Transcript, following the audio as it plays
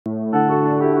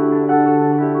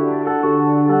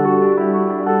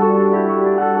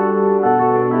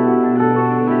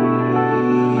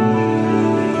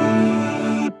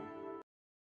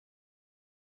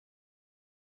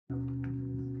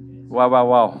Wow, wow,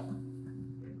 wow.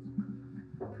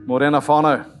 Morena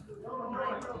Fano.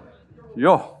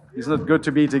 Yo, isn't it good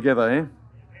to be together, eh?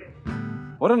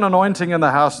 What an anointing in the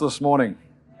house this morning.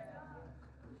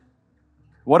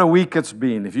 What a week it's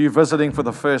been. If you're visiting for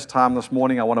the first time this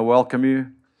morning, I want to welcome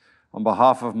you on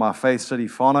behalf of my Faith City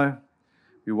Fano.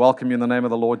 We welcome you in the name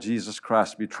of the Lord Jesus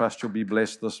Christ. We trust you'll be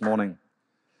blessed this morning.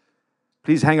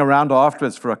 Please hang around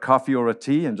afterwards for a coffee or a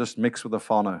tea and just mix with the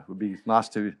Fano. It would be nice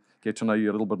to get to know you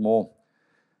a little bit more.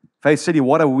 Faith City,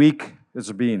 what a week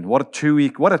it's been. What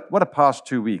a past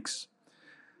 2 weeks.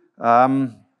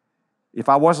 If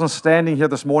I wasn't standing here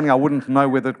this morning, I wouldn't know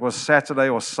whether it was Saturday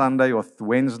or Sunday or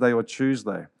Wednesday or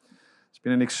Tuesday. It's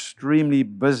been an extremely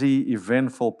busy,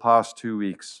 eventful past 2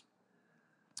 weeks.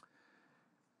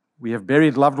 We have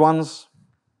buried loved ones.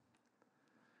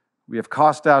 We have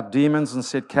cast out demons and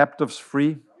set captives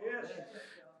free.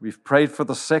 We've prayed for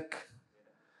the sick.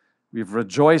 We've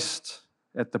rejoiced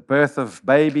at the birth of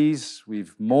babies.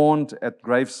 We've mourned at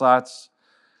grave sites.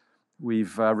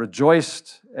 We've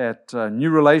rejoiced at new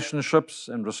relationships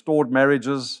and restored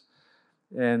marriages.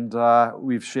 And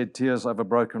we've shed tears over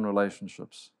broken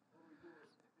relationships.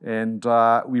 And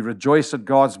we rejoice at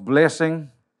God's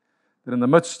blessing, that in the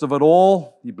midst of it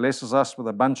all, He blesses us with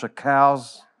a bunch of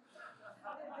cows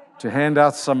to hand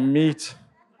out some meat.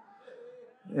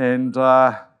 And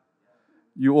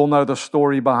you all know the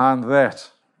story behind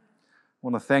that. I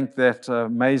want to thank that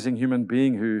amazing human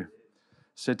being who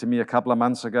said to me a couple of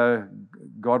months ago,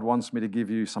 God wants me to give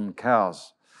you some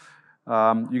cows.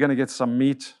 You're going to get some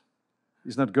meat.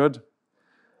 Isn't it good?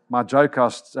 My joke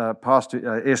asked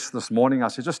Pastor S this morning, I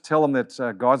said, just tell him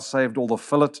that God saved all the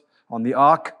fillet on the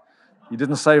ark. He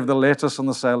didn't save the lettuce on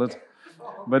the salad.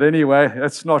 But anyway,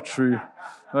 it's not true.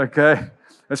 Okay?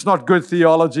 It's not good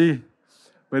theology.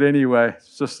 But anyway,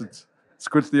 it's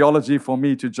good theology for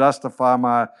me to justify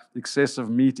my excessive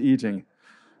meat eating.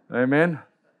 Amen?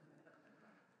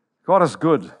 God is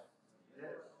good.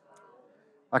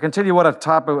 I can tell you what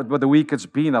the week it's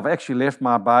been. I've actually left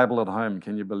my Bible at home.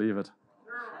 Can you believe it?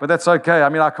 But that's okay. I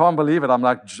mean, I can't believe it. I'm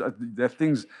like,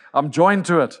 I'm joined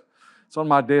to it. It's on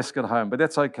my desk at home, but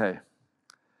that's okay.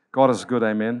 God is good.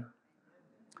 Amen.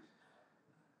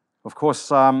 Of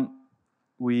course,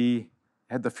 we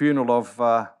had the funeral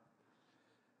of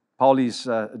Pauli's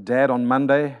dad on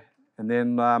Monday, and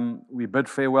then we bid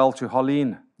farewell to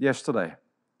Holleen yesterday.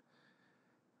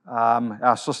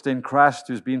 Our sister in Christ,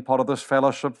 who's been part of this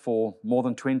fellowship for more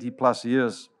than 20 plus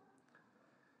years.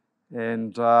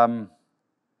 And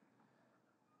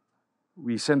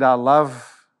we send our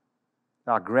love,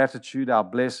 our gratitude, our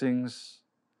blessings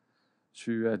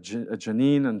to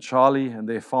Janine and Charlie and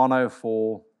their whānau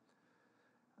for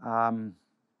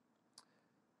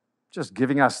just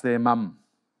giving us their mum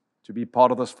to be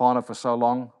part of this whānau for so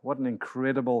long. What an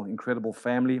incredible, incredible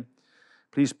family.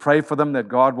 Please pray for them that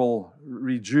God will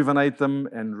rejuvenate them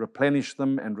and replenish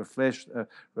them and refresh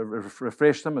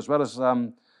them, as well as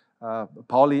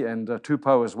Pauli and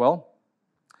Tupou as well.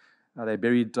 They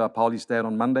buried Pauli's dad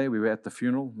on Monday. We were at the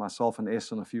funeral, myself and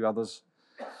S and a few others.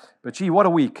 But gee, what a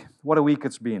week. What a week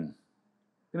it's been.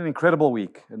 Been an incredible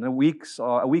week. And a week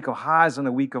of highs and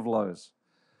a week of lows.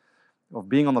 Of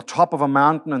being on the top of a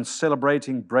mountain and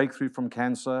celebrating breakthrough from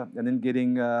cancer and then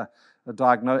getting a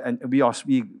diagnosis. And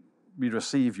we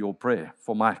receive your prayer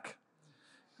for Mike.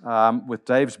 With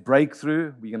Dave's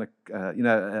breakthrough, we're going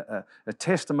to, a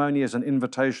testimony is an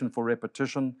invitation for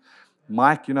repetition.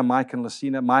 Mike and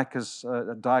Lucina, Mike's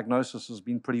diagnosis has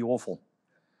been pretty awful.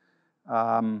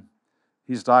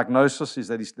 His diagnosis is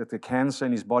that the cancer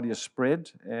in his body is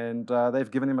spread, and they've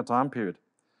given him a time period.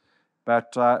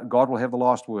 But God will have the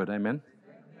last word. Amen.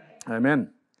 Amen.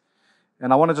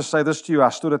 And I want to just say this to you. I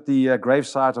stood at the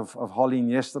gravesite of Holleen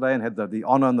yesterday and had the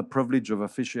honor and the privilege of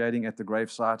officiating at the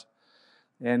gravesite.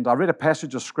 And I read a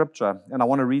passage of Scripture, and I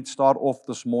want to start off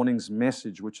this morning's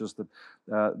message, which is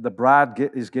the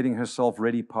bride is getting herself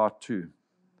ready, part 2.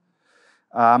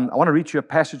 I want to read you a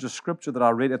passage of Scripture that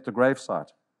I read at the gravesite.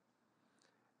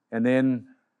 And then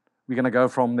we're going to go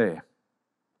from there.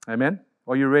 Amen?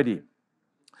 Are you ready?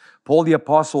 Paul the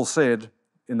Apostle said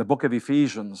in the book of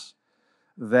Ephesians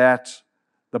that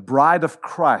the bride of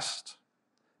Christ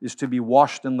is to be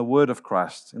washed in the Word of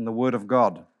Christ, in the Word of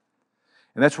God.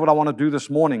 And that's what I want to do this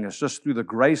morning, is just through the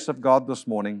grace of God this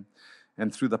morning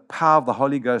and through the power of the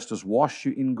Holy Ghost is wash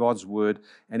you in God's Word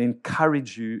and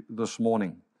encourage you this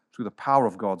morning through the power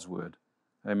of God's Word.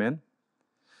 Amen?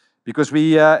 Because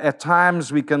at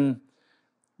times we can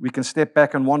step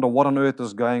back and wonder what on earth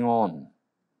is going on.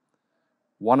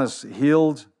 One is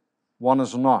healed, one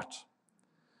is not.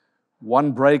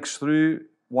 One breaks through,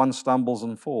 one stumbles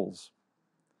and falls.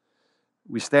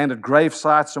 We stand at grave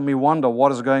sites and we wonder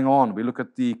what is going on. We look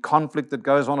at the conflict that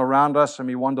goes on around us and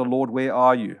we wonder, Lord, where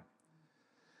are you?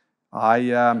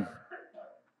 I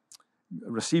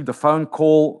received a phone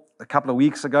call a couple of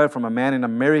weeks ago from a man in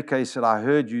America. He said, I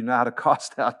heard you know how to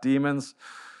cast out demons.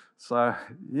 So,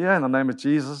 yeah, in the name of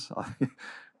Jesus.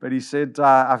 But he said,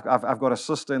 I've got a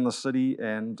sister in the city,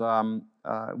 and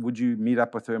would you meet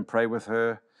up with her and pray with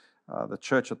her? The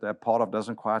church that they're part of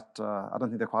doesn't quite, I don't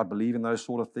think they quite believe in those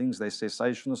sort of things. They're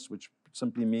cessationists, which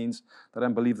simply means they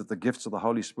don't believe that the gifts of the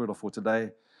Holy Spirit are for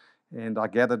today. And I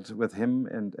gathered with him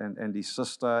and his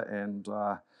sister, and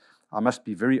I must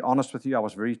be very honest with you, I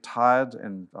was very tired,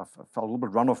 and I felt a little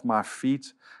bit run off my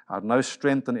feet. I had no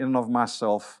strength in and of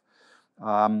myself.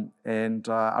 I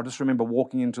just remember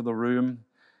walking into the room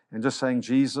and just saying,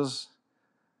 Jesus,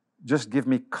 just give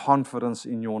me confidence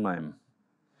in your name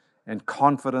and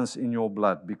confidence in your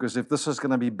blood. Because if this is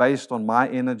going to be based on my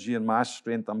energy and my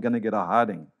strength, I'm going to get a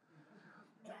hiding.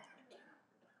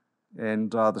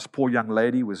 And this poor young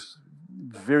lady was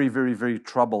very, very, very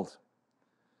troubled.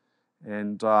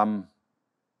 And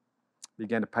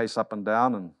began to pace up and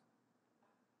down and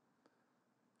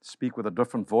speak with a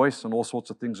different voice, and all sorts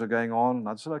of things are going on. And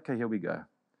I said, okay, here we go.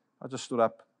 I just stood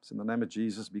up, said, in the name of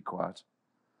Jesus, be quiet.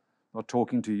 I'm not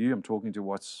talking to you, I'm talking to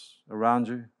what's around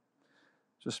you.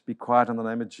 Just be quiet in the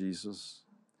name of Jesus.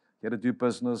 You got to do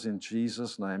business in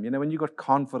Jesus' name. You know, when you've got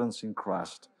confidence in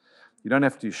Christ, you don't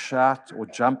have to shout or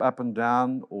jump up and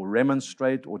down or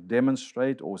remonstrate or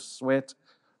demonstrate or sweat,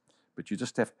 but you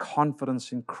just have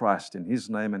confidence in Christ, in His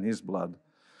name and His blood.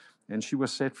 And she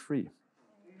was set free.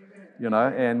 You know,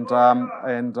 and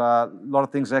a lot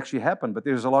of things actually happened, but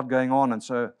there's a lot going on. And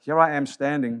so here I am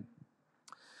standing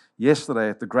yesterday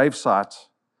at the gravesite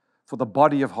for the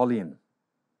body of Holleen.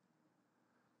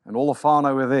 And all the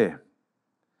whānau were there.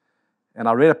 And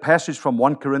I read a passage from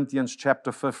 1 Corinthians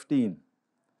chapter 15,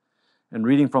 and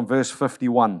reading from verse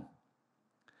 51.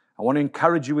 I want to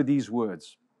encourage you with these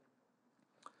words.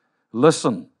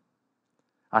 Listen,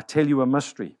 I tell you a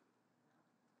mystery.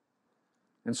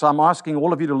 And so I'm asking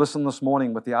all of you to listen this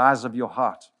morning with the eyes of your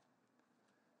heart.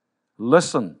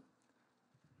 Listen,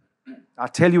 I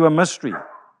tell you a mystery.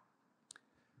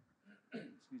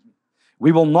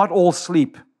 We will not all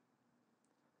sleep,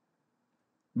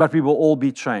 but we will all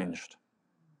be changed.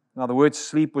 Now, the word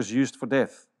sleep was used for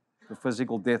death, the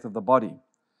physical death of the body.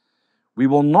 We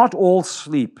will not all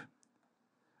sleep,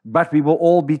 but we will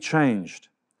all be changed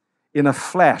in a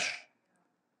flash,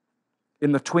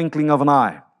 in the twinkling of an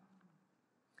eye,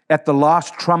 at the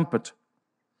last trumpet.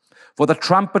 For the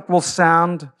trumpet will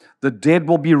sound, the dead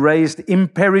will be raised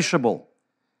imperishable,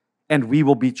 and we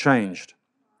will be changed.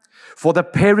 For the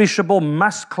perishable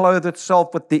must clothe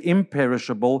itself with the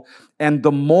imperishable, and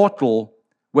the mortal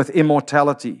with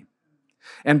immortality.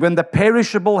 And when the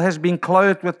perishable has been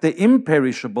clothed with the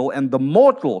imperishable, and the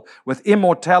mortal with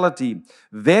immortality,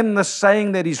 then the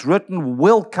saying that is written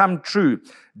will come true.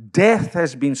 Death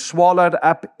has been swallowed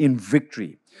up in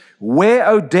victory. Where,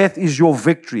 O death, is your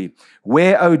victory?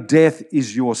 Where, O death,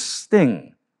 is your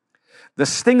sting? The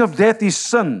sting of death is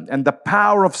sin, and the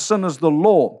power of sin is the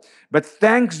law. But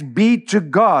thanks be to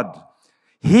God,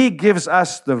 He gives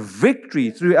us the victory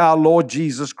through our Lord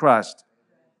Jesus Christ.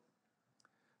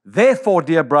 Therefore,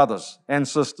 dear brothers and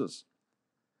sisters,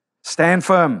 stand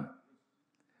firm.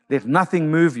 Let nothing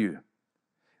move you.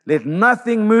 Let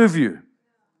nothing move you.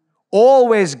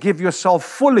 Always give yourself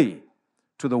fully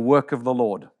to the work of the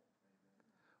Lord.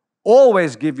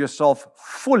 Always give yourself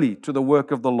fully to the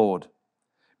work of the Lord,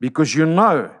 because you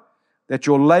know that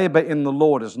your labor in the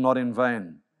Lord is not in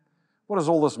vain. What does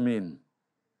all this mean?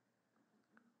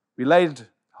 We laid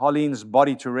Holleen's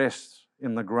body to rest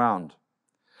in the ground.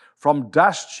 From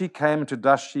dust she came, to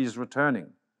dust she is returning.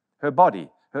 Her body,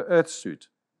 her earth suit.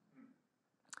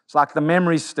 It's like the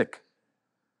memory stick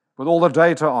with all the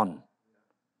data on.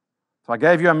 If I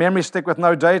gave you a memory stick with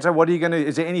no data, what are you going to,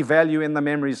 is there any value in the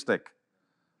memory stick?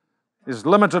 There's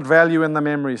limited value in the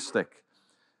memory stick.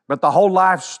 But the whole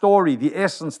life story, the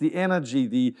essence, the energy,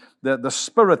 the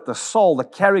spirit, the soul, the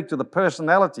character, the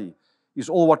personality is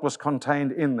all what was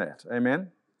contained in that. Amen?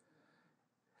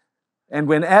 And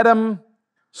when Adam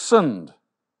sinned,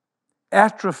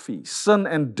 atrophy, sin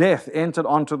and death entered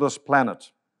onto this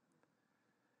planet.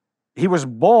 He was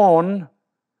born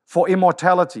for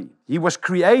immortality. He was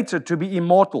created to be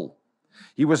immortal.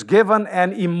 He was given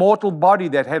an immortal body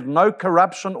that had no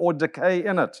corruption or decay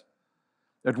in it.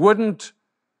 It wouldn't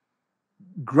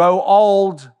grow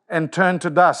old and turn to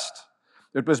dust.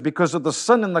 It was because of the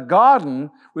sin in the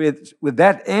garden where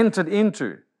that entered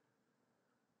into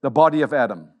the body of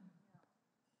Adam.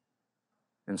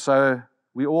 And so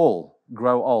we all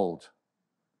grow old.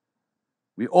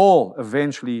 We all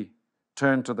eventually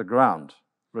return to the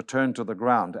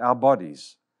ground, our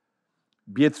bodies,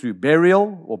 be it through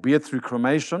burial or be it through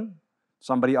cremation.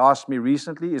 Somebody asked me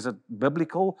recently, is it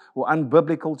biblical or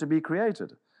unbiblical to be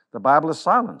created? The Bible is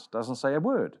silent, doesn't say a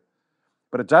word.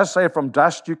 But it does say, from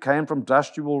dust you came, from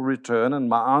dust you will return. And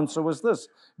my answer was this: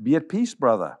 be at peace,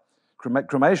 brother.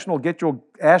 Cremation will get your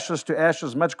ashes to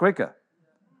ashes much quicker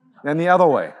than the other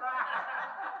way.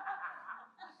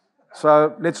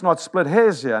 So let's not split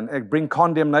hairs here and bring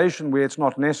condemnation where it's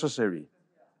not necessary. It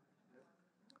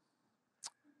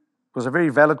was a very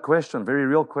valid question, very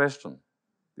real question.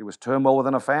 There was turmoil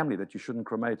within a family that you shouldn't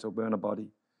cremate or burn a body.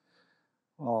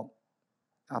 Well,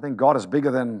 I think God is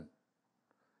bigger than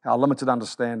our limited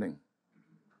understanding.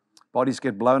 Bodies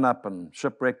get blown up and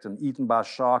shipwrecked and eaten by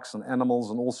sharks and animals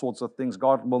and all sorts of things.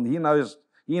 God, well, He knows.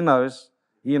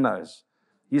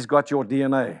 He's got your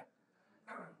DNA,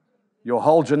 your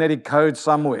whole genetic code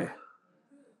somewhere.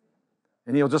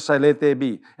 And He'll just say, let there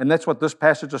be. And that's what this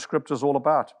passage of Scripture is all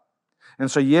about. And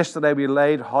so yesterday we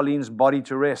laid Holleen's body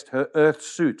to rest, her earth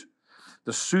suit,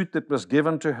 the suit that was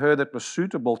given to her that was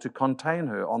suitable to contain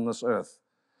her on this earth.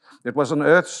 It was an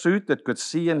earth suit that could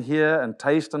see and hear and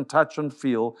taste and touch and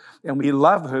feel, and we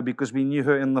love her because we knew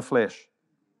her in the flesh.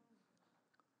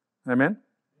 Amen?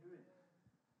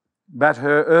 But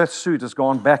her earth suit has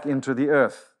gone back into the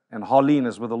earth, and Holleen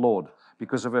is with the Lord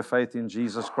because of her faith in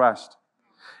Jesus Christ.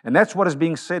 And that's what is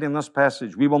being said in this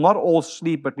passage. We will not all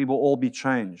sleep, but we will all be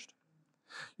changed.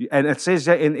 And it says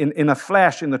here, in a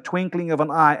flash, in the twinkling of an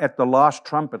eye, at the last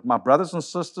trumpet. My brothers and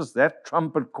sisters, that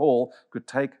trumpet call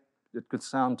it could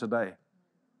sound today.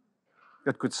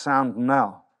 It could sound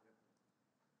now.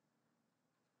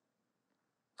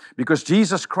 Because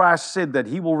Jesus Christ said that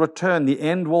He will return, the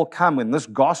end will come, and this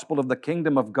gospel of the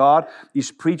kingdom of God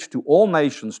is preached to all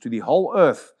nations, to the whole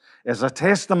earth, as a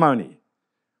testimony.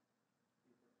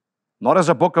 Not as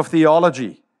a book of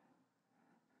theology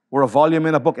or a volume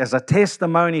in a book, as a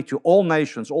testimony to all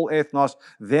nations, all ethnos,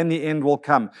 then the end will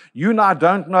come. You and I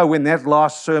don't know when that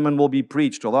last sermon will be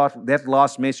preached or that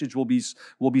last message will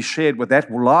be shared with that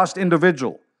last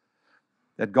individual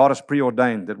that God has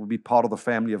preordained that will be part of the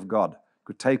family of God.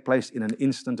 Could take place in an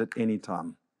instant at any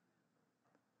time.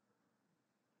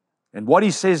 And what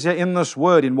he says here in this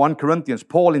word in 1 Corinthians,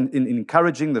 Paul in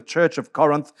encouraging the church of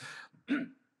Corinth,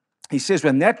 he says,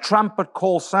 when that trumpet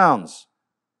call sounds,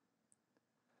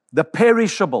 the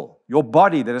perishable, your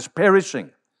body that is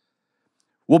perishing,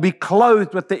 will be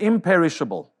clothed with the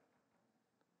imperishable.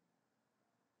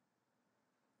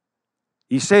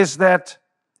 He says that,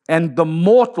 and the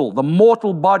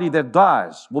mortal body that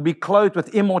dies, will be clothed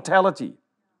with immortality.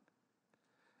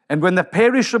 And when the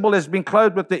perishable has been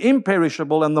clothed with the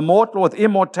imperishable and the mortal with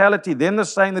immortality, then the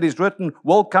saying that is written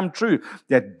will come true,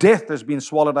 that death has been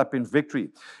swallowed up in victory.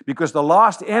 Because the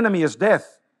last enemy is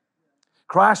death.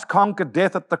 Christ conquered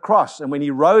death at the cross, and when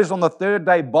He rose on the third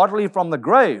day bodily from the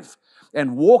grave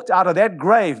and walked out of that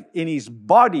grave in His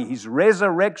body, His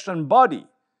resurrection body,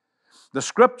 the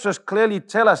Scriptures clearly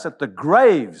tell us that the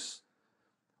graves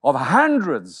of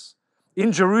hundreds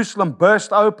in Jerusalem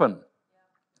burst open,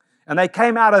 and they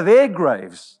came out of their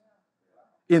graves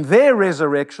in their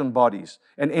resurrection bodies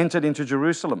and entered into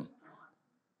Jerusalem.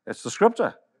 That's the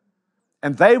Scripture.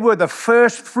 And they were the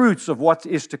first fruits of what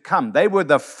is to come. They were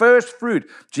the first fruit.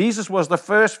 Jesus was the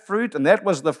first fruit, and that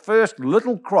was the first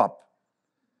little crop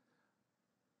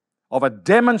of a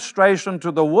demonstration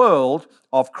to the world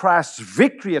of Christ's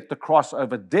victory at the cross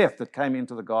over death that came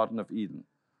into the Garden of Eden.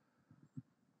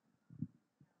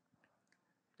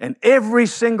 And every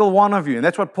single one of you, and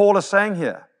that's what Paul is saying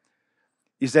here,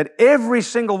 is that every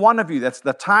single one of you, that's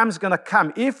the time's going to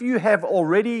come, if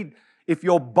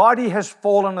your body has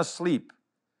fallen asleep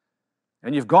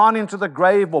and you've gone into the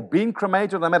grave or been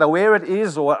cremated, no matter where it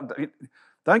is, or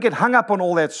don't get hung up on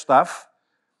all that stuff,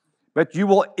 but you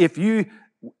will, if you,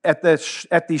 at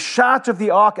the shout of the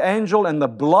archangel and the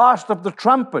blast of the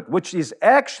trumpet, which is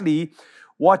actually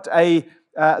what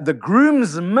the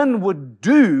groomsmen would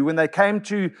do when they came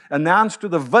to announce to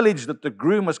the village that the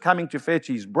groom was coming to fetch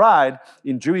his bride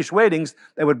in Jewish weddings,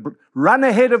 they would run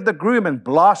ahead of the groom and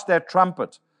blast that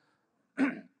trumpet.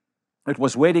 It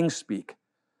was wedding speak,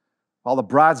 while the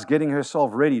bride's getting herself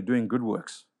ready doing good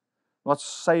works. Not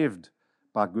saved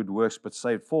by good works, but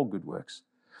saved for good works.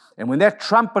 And when that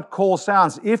trumpet call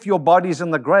sounds, if your body's in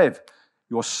the grave,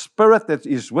 your spirit that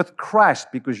is with Christ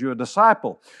because you're a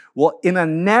disciple, well, in a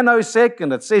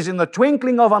nanosecond, it says in the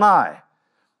twinkling of an eye,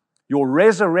 your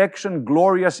resurrection,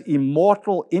 glorious,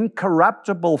 immortal,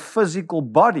 incorruptible physical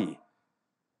body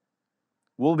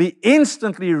will be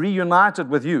instantly reunited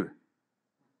with you.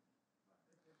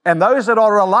 And those that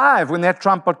are alive when that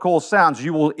trumpet call sounds,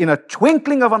 you will, in a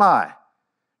twinkling of an eye,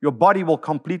 your body will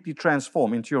completely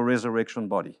transform into your resurrection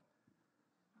body.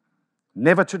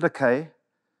 Never to decay,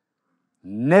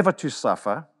 never to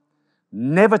suffer,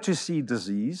 never to see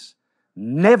disease,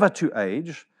 never to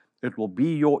age. It will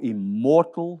be your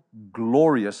immortal,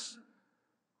 glorious,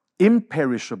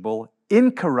 imperishable,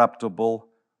 incorruptible,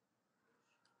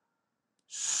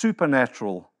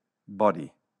 supernatural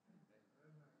body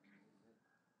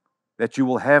that you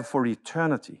will have for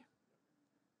eternity.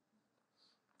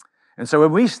 And so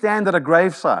when we stand at a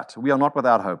gravesite, we are not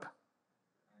without hope.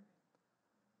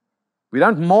 We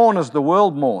don't mourn as the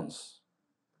world mourns.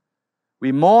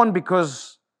 We mourn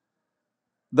because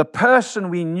the person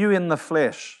we knew in the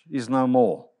flesh is no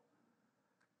more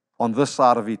on this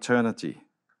side of eternity.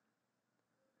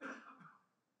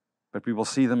 But we will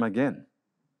see them again.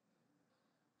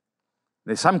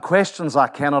 There's some questions I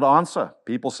cannot answer.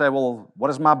 People say, well,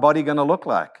 what is my body going to look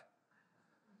like?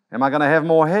 Am I going to have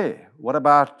more hair? What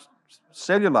about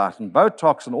cellulite and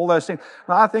Botox and all those things?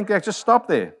 No, I think just stop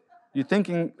there. You're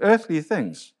thinking earthly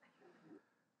things.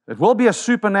 It will be a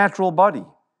supernatural body.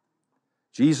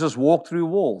 Jesus walked through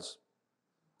walls.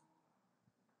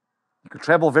 He could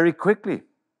travel very quickly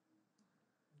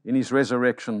in his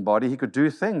resurrection body. He could do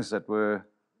things that were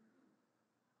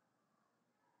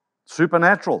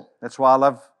supernatural. That's why I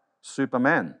love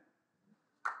Superman.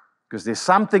 Because there's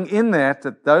something in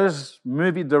that those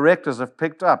movie directors have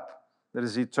picked up that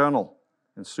is eternal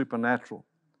and supernatural.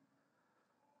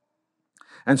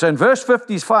 And so in verse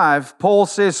 55, Paul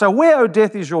says, so where, O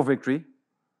death, is your victory?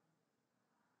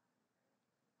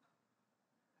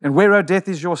 And where, O death,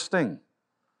 is your sting?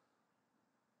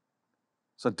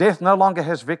 So death no longer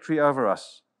has victory over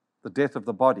us, the death of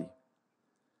the body.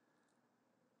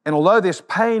 And although there's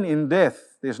pain in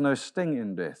death, there's no sting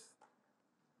in death.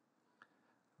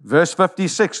 Verse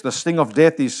 56, the sting of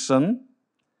death is sin,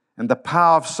 and the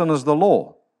power of sin is the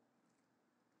law.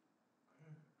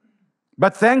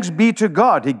 But thanks be to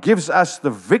God, He gives us the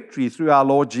victory through our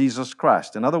Lord Jesus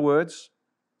Christ. In other words,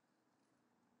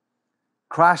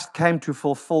 Christ came to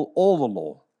fulfill all the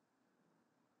law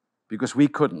because we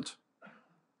couldn't.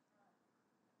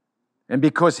 And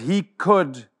because He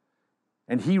could,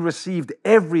 and He received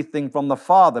everything from the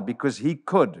Father because He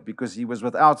could, because He was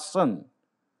without sin.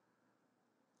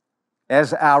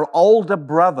 As our older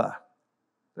brother,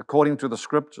 according to the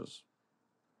Scriptures,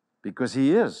 because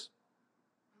He is.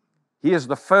 He is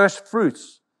the first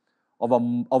fruits of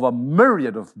a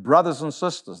myriad of brothers and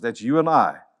sisters, that's you and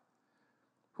I,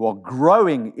 who are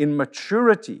growing in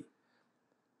maturity,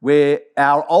 where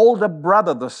our older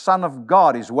brother, the Son of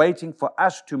God, is waiting for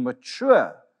us to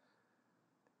mature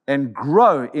and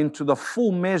grow into the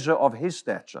full measure of His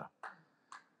stature,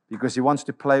 because He wants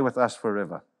to play with us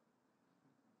forever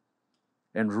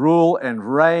and rule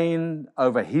and reign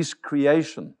over His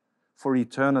creation for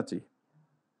eternity.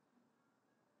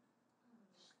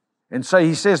 And so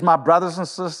he says, my brothers and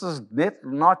sisters, let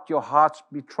not your hearts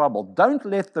be troubled. Don't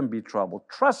let them be troubled.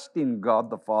 Trust in God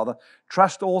the Father.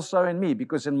 Trust also in me,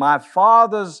 because in my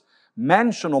Father's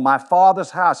mansion or my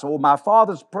Father's house or my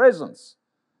Father's presence,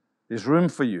 there's room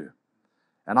for you.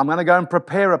 And I'm going to go and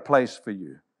prepare a place for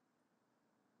you.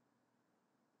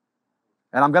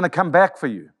 And I'm going to come back for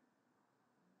you.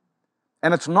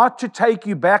 And it's not to take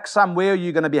you back somewhere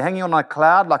you're going to be hanging on a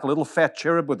cloud like a little fat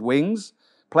cherub with wings,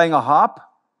 playing a harp.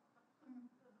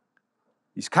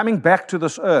 He's coming back to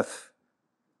this earth.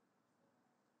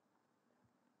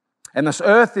 And this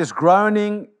earth is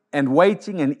groaning and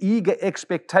waiting in eager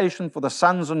expectation for the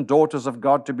sons and daughters of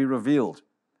God to be revealed.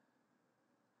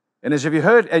 And as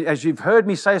you've heard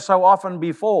me say so often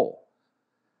before,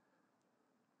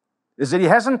 is that He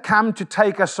hasn't come to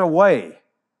take us away.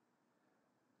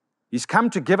 He's come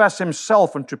to give us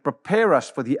Himself and to prepare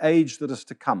us for the age that is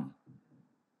to come.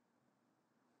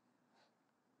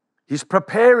 He's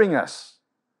preparing us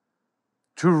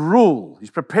to rule. He's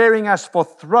preparing us for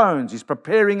thrones. He's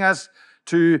preparing us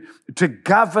to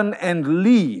govern and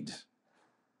lead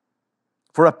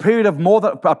for a period of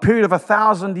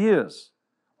 1,000 years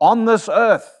on this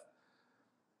earth,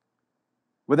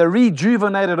 with a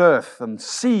rejuvenated earth and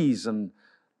seas, and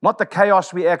not the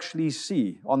chaos we actually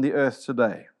see on the earth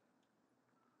today.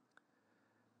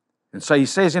 And so he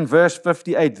says in verse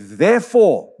 58,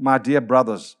 therefore, my dear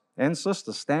brothers and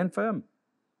sisters, stand firm.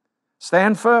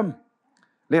 Stand firm.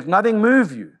 Let nothing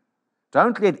move you.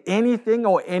 Don't let anything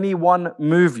or anyone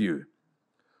move you.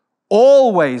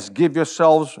 Always give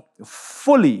yourselves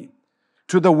fully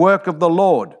to the work of the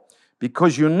Lord,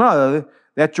 because you know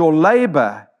that your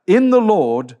labor in the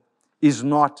Lord is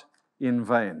not in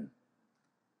vain.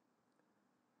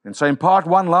 And so in part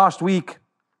 1 last week,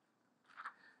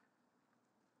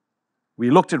 We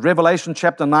looked at Revelation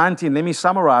chapter 19. Let me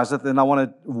summarize it, then I want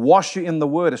to wash you in the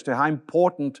Word as to how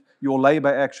important your labor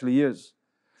actually is.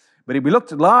 But if we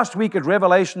looked at last week at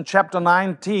Revelation chapter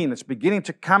 19, it's beginning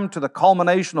to come to the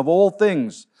culmination of all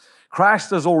things. Christ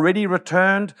has already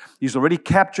returned. He's already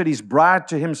captured His bride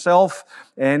to Himself.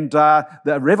 And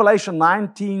the Revelation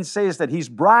 19 says that His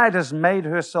bride has made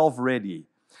herself ready.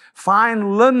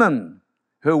 Fine linen,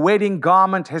 her wedding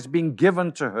garment, has been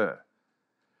given to her.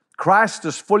 Christ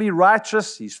is fully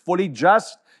righteous. He's fully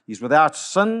just. He's without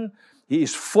sin. He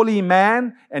is fully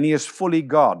man, and He is fully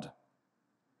God.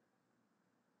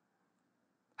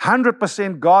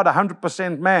 100% God,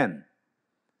 100% man.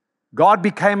 God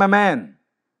became a man.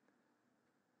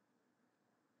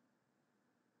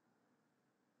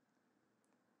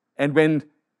 And when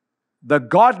the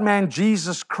God-man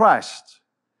Jesus Christ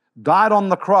died on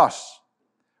the cross,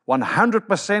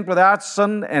 100% without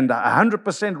sin and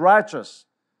 100% righteous,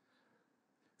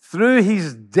 through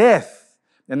His death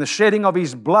and the shedding of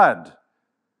His blood,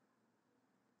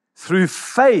 through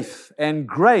faith and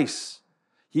grace,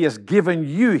 He has given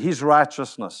you His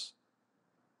righteousness.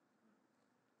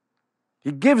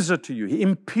 He gives it to you.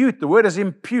 The word is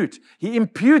impute. He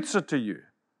imputes it to you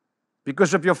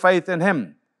because of your faith in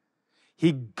Him.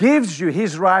 He gives you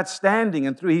His right standing,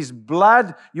 and through His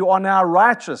blood, you are now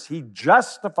righteous. He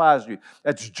justifies you.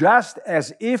 It's just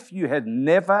as if you had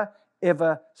never,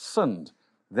 ever sinned.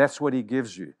 That's what He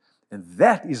gives you. And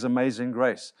that is amazing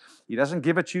grace. He doesn't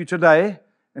give it to you today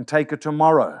and take it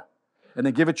tomorrow, and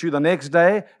then give it to you the next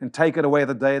day and take it away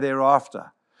the day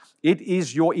thereafter. It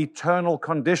is your eternal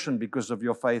condition because of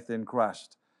your faith in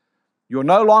Christ. You're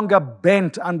no longer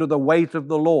bent under the weight of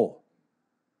the law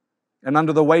and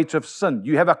under the weight of sin.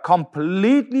 You have a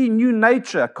completely new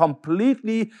nature, a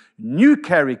completely new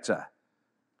character.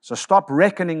 So stop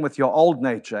reckoning with your old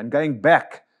nature and going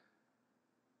back,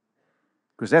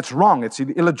 because that's wrong. It's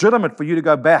illegitimate for you to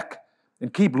go back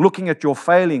and keep looking at your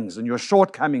failings and your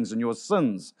shortcomings and your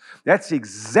sins. That's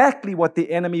exactly what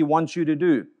the enemy wants you to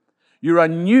do. You're a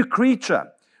new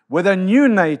creature with a new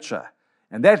nature,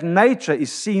 and that nature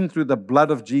is seen through the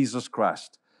blood of Jesus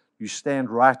Christ. You stand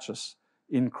righteous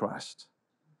in Christ.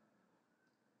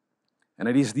 And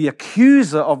it is the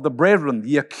accuser of the brethren,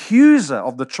 the accuser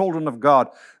of the children of God,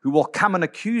 who will come and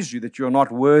accuse you that you're not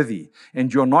worthy,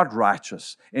 and you're not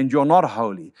righteous, and you're not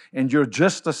holy, and you're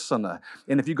just a sinner.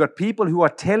 And if you've got people who are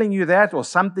telling you that, or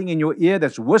something in your ear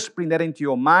that's whispering that into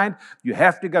your mind, you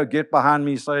have to go, "Get behind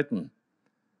me, Satan."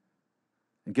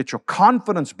 And get your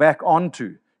confidence back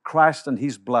onto Christ and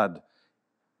His blood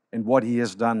and what He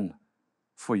has done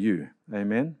for you.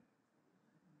 Amen?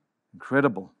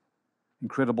 Incredible.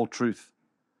 Incredible truth.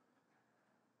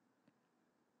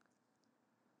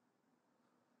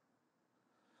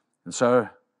 And so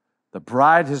the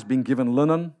bride has been given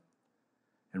linen,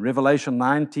 and Revelation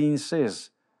 19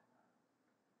 says,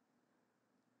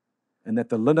 and that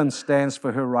the linen stands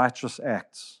for her righteous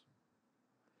acts.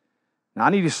 Now I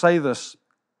need to say this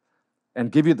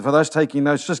and give you, for those taking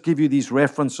notes, just give you these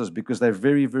references because they're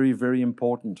very, very, very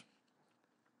important.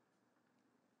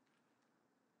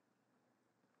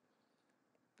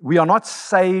 We are not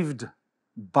saved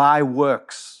by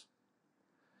works.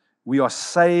 We are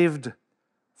saved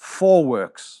for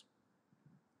works.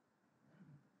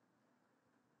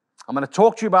 I'm going to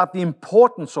talk to you about the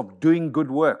importance of doing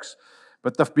good works.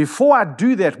 But before I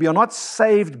do that, we are not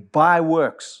saved by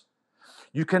works.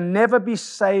 You can never be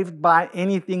saved by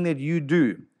anything that you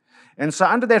do. And so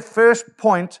under that first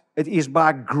point, it is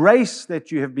by grace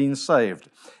that you have been saved.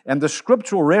 And the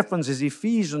scriptural reference is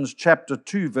Ephesians chapter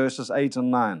 2, verses 8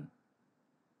 and 9.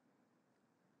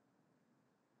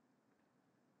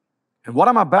 And what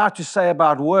I'm about to say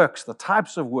about works, the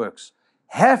types of works,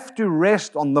 have to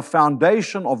rest on the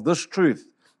foundation of this truth.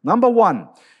 Number one,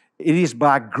 it is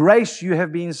by grace you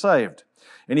have been saved.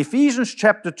 In Ephesians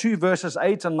chapter 2, verses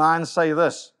 8 and 9 say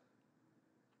this: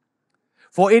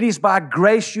 "For it is by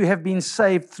grace you have been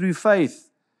saved through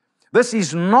faith. This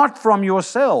is not from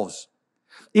yourselves.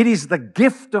 It is the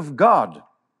gift of God,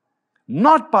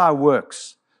 not by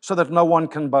works, so that no one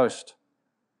can boast."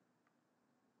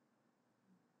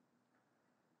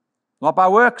 Not by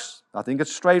works. I think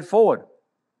it's straightforward.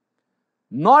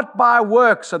 Not by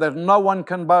works, so that no one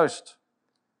can boast.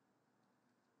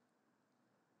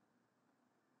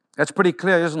 That's pretty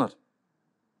clear, isn't it?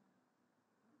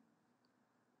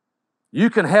 You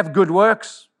can have good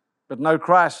works, but no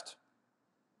Christ.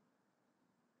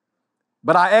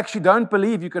 But I actually don't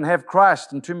believe you can have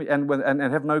Christ and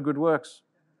have no good works.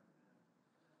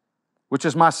 Which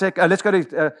is my second. Let's go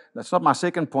to. That's not my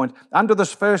second point. Under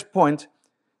this first point,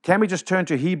 Can we just turn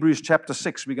to Hebrews chapter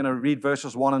 6? We're going to read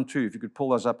verses 1 and 2. If you could pull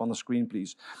those up on the screen,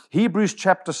 please. Hebrews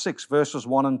chapter 6, verses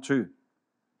 1 and 2.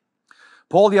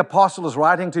 Paul the apostle is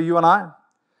writing to you and I.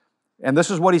 And this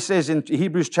is what he says in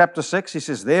Hebrews chapter 6. He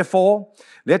says, therefore,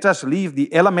 let us leave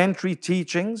the elementary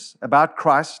teachings about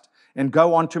Christ and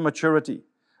go on to maturity.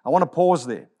 I want to pause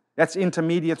there. That's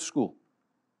intermediate school.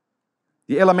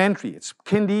 The elementary, it's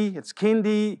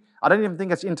kindy. I don't even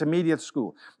think it's intermediate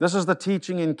school. This is the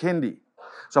teaching in kindy.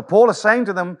 So Paul is saying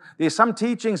to them, there's some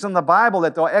teachings in the Bible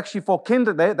that are actually for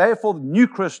they're for new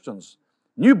Christians,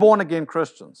 new born-again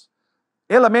Christians.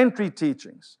 Elementary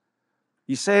teachings.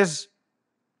 He says,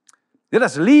 let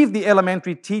us leave the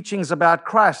elementary teachings about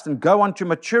Christ and go on to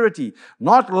maturity,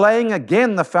 not laying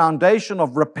again the foundation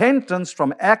of repentance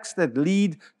from acts that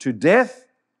lead to death.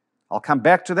 I'll come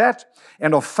back to that.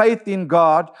 And of faith in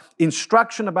God,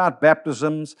 instruction about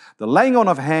baptisms, the laying on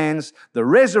of hands, the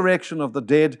resurrection of the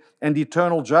dead, and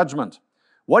eternal judgment.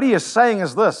 What he is saying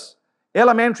is this.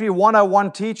 Elementary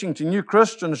 101 teaching to new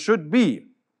Christians should be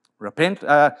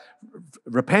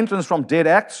repentance from dead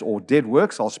acts or dead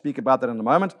works. I'll speak about that in a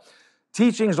moment.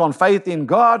 Teachings on faith in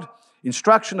God,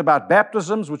 instruction about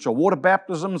baptisms, which are water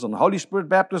baptisms and Holy Spirit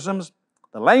baptisms,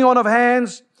 the laying on of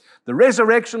hands, the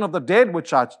resurrection of the dead,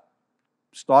 which I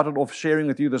started off sharing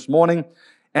with you this morning,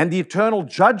 and the eternal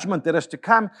judgment that is to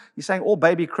come. He's saying all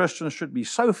baby Christians should be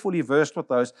so fully versed with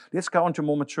those. Let's go on to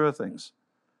more mature things.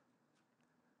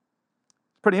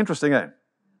 Pretty interesting, eh?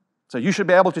 So you should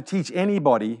be able to teach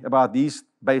anybody about these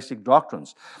basic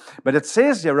doctrines. But it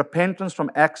says here, repentance from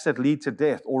acts that lead to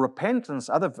death, or repentance,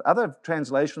 other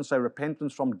translations say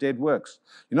repentance from dead works.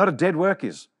 You know what a dead work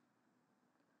is?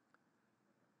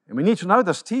 And we need to know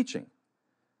this teaching.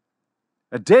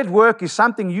 A dead work is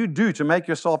something you do to make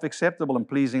yourself acceptable and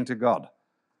pleasing to God.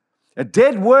 A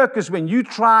dead work is when you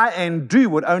try and do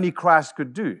what only Christ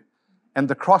could do and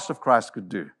the cross of Christ could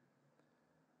do.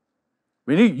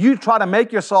 When you try to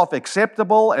make yourself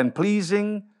acceptable and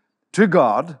pleasing to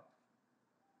God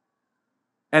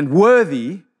and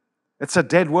worthy, it's a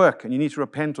dead work, and you need to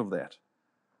repent of that.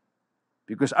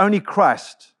 Because only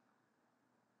Christ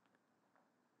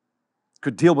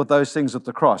could deal with those things at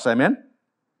the cross. Amen?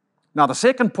 Now, the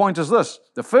second point is this.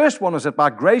 The first one is that by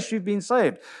grace you've been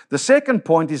saved. The second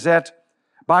point is that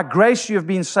by grace you have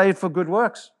been saved for good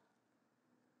works.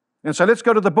 And so let's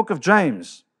go to the book of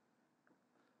James.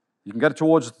 You can go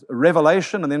towards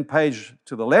Revelation and then page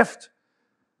to the left,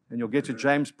 and you'll get to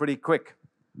James pretty quick.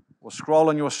 Or scroll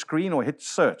on your screen or hit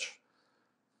search.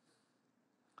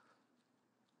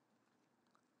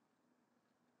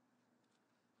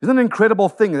 Isn't it an incredible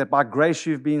thing that by grace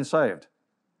you've been saved?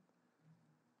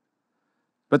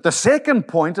 But the second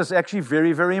point is actually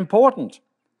very, very important.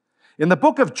 In the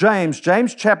book of James,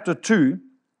 James chapter 2,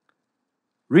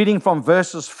 reading from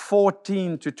verses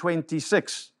 14 to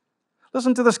 26.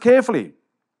 Listen to this carefully.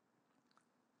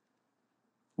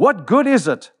 What good is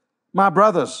it, my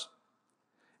brothers,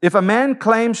 if a man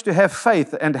claims to have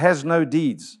faith and has no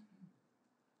deeds?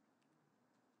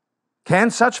 Can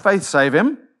such faith save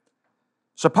him?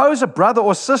 Suppose a brother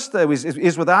or sister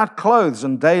is without clothes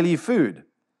and daily food.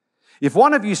 If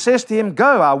one of you says to him,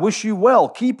 go, I wish you well,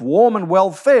 keep warm and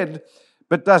well fed,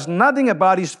 but does nothing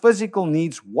about his physical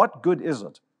needs, what good is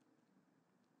it?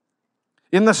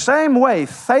 In the same way,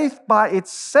 faith by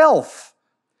itself,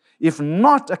 if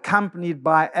not accompanied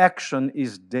by action,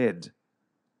 is dead.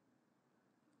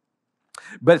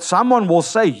 But someone will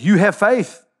say, you have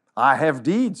faith, I have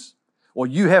deeds. Or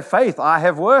you have faith, I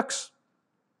have works.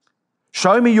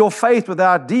 Show me your faith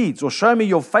without deeds, or show me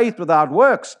your faith without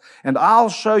works, and I'll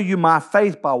show you my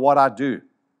faith by what I do.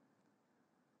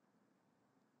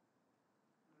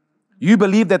 You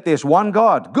believe that there's one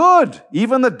God. Good.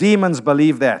 Even the demons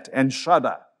believe that and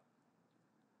shudder.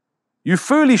 You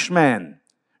foolish man,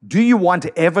 do you want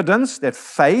evidence that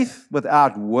faith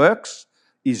without works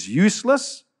is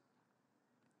useless?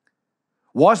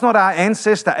 Was not our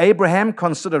ancestor Abraham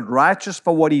considered righteous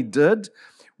for what he did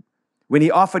when he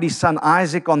offered his son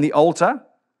Isaac on the altar?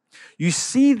 You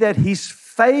see that his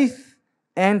faith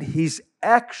and his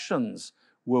actions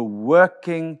were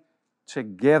working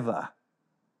together.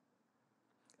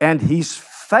 And his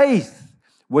faith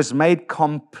was made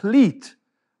complete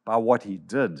by what he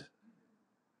did.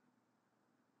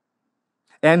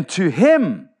 And to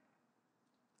him,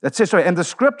 that says, and the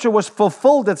scripture was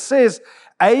fulfilled that says,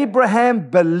 Abraham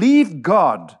believed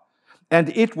God, and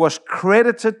it was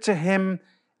credited to him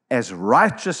as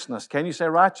righteousness. Can you say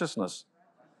righteousness?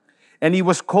 And he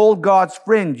was called God's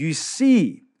friend. You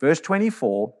see, verse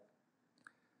 24.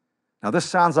 Now this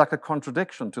sounds like a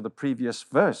contradiction to the previous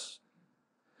verse.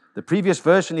 The previous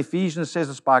verse in Ephesians says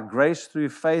it's by grace through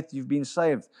faith you've been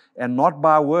saved, and not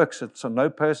by works, so no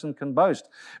person can boast.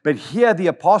 But here the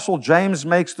Apostle James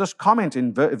makes this comment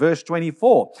in verse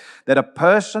 24, that a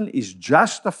person is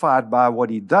justified by what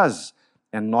he does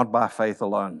and not by faith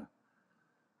alone.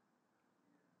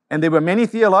 And there were many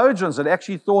theologians that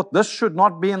actually thought this should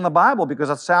not be in the Bible because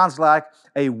it sounds like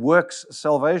a works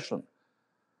salvation.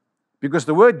 Because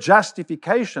the word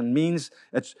justification means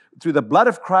it's through the blood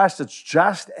of Christ, it's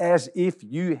just as if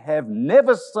you have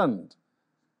never sinned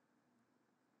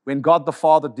when God the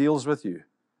Father deals with you.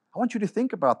 I want you to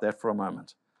think about that for a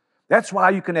moment. That's why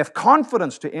you can have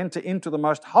confidence to enter into the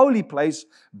most holy place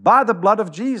by the blood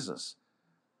of Jesus.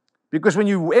 Because when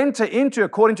you enter into,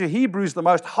 according to Hebrews, the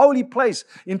most holy place,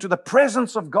 into the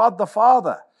presence of God the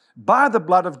Father, by the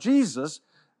blood of Jesus,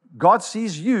 God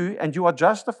sees you and you are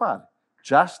justified,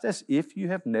 just as if you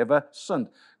have never sinned.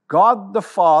 God the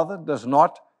Father does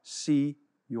not see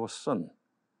your sin.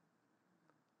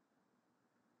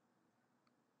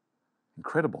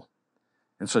 Incredible.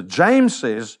 And so James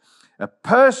says, a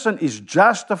person is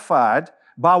justified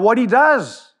by what he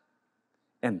does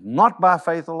and not by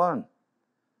faith alone.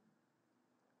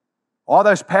 Are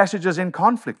those passages in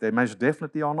conflict? They most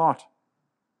definitely are not.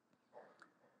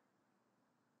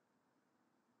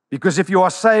 Because if you are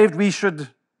saved, we should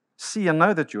see and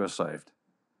know that you are saved.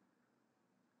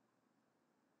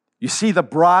 You see the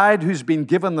bride who's been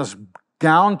given this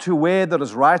gown to wear that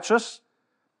is righteous,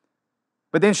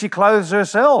 but then she clothes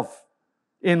herself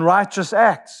in righteous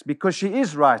acts because she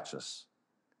is righteous.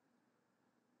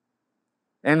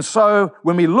 And so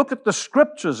when we look at the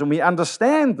Scriptures and we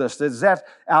understand this, is that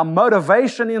our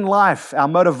motivation in life, our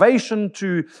motivation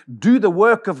to do the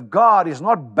work of God is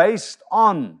not based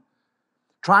on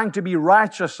trying to be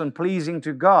righteous and pleasing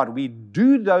to God. We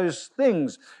do those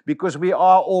things because we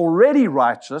are already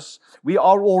righteous, we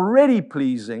are already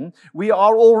pleasing, we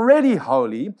are already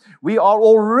holy, we are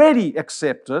already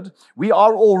accepted, we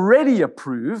are already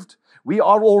approved, we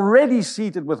are already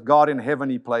seated with God in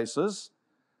heavenly places.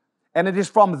 And it is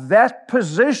from that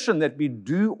position that we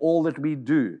do all that we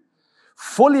do.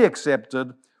 Fully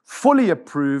accepted, fully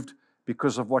approved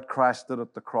because of what Christ did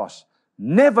at the cross.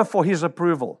 Never for His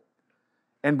approval.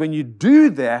 And when you do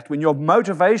that, when your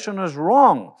motivation is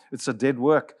wrong, it's a dead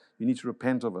work. You need to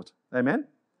repent of it. Amen?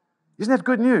 Isn't that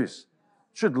good news?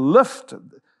 It should lift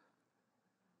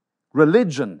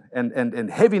religion and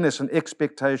heaviness and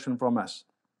expectation from us.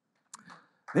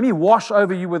 Let me wash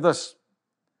over you with this.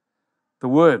 The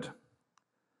Word.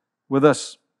 With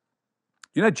this.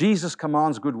 You know, Jesus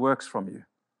commands good works from you.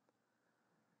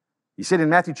 He said in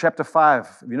Matthew chapter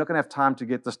 5, if you're not going to have time to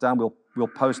get this down, we'll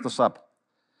post this up.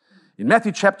 In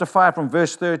Matthew chapter 5 from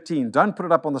verse 13, don't put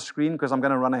it up on the screen because I'm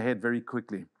going to run ahead very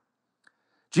quickly.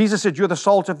 Jesus said, you're the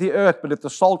salt of the earth, but if the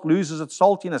salt loses its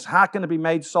saltiness, how can it be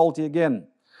made salty again?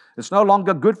 It's no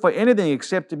longer good for anything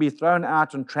except to be thrown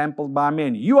out and trampled by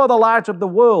men. You are the light of the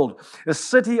world. A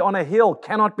city on a hill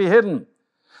cannot be hidden.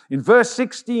 In verse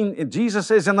 16, Jesus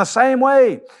says, in the same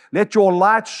way, let your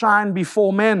light shine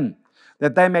before men,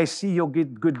 that they may see your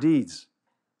good deeds.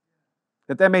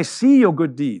 That they may see your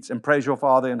good deeds and praise your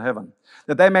Father in heaven.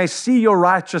 That they may see your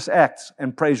righteous acts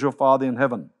and praise your Father in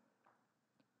heaven.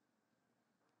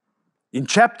 In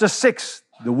chapter 6,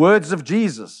 the words of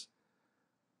Jesus.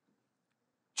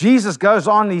 Jesus goes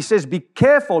on, he says, be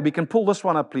careful. We can pull this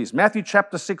one up, please. Matthew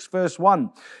chapter 6, verse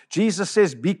 1. Jesus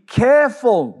says, be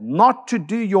careful not to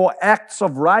do your acts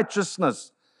of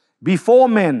righteousness before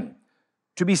men,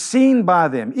 to be seen by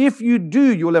them. If you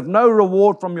do, you'll have no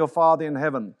reward from your Father in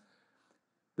heaven.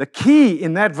 The key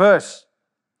in that verse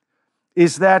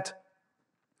is that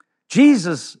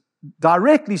Jesus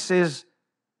directly says,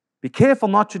 be careful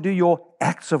not to do your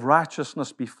acts of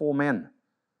righteousness before men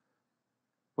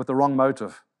with the wrong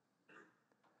motive.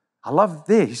 I love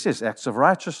there, he says, acts of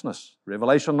righteousness.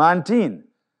 Revelation 19,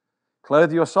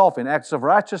 clothe yourself in acts of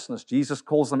righteousness. Jesus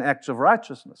calls them acts of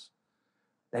righteousness.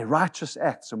 They're righteous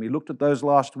acts, and we looked at those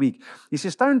last week. He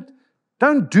says,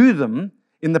 don't do them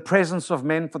in the presence of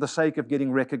men for the sake of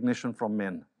getting recognition from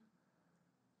men.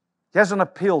 He has an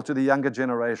appeal to the younger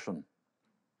generation.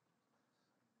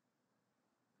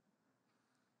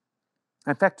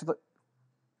 In fact, to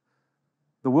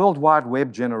the World Wide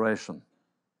Web generation.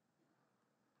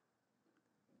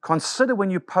 Consider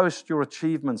when you post your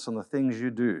achievements and the things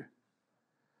you do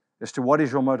as to what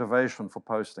is your motivation for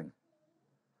posting.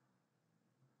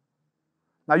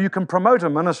 Now, you can promote a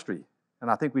ministry,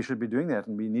 and I think we should be doing that,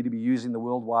 and we need to be using the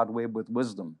World Wide Web with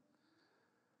wisdom.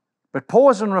 But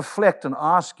pause and reflect and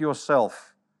ask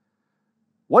yourself,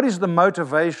 what is the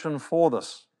motivation for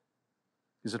this?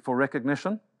 Is it for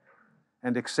recognition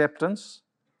and acceptance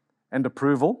and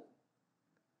approval.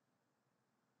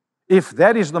 If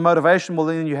that is the motivation, well,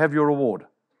 then you have your reward.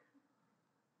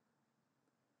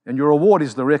 And your reward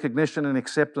is the recognition and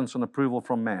acceptance and approval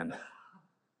from man.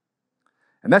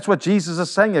 And that's what Jesus is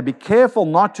saying here. Be careful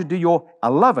not to do your, I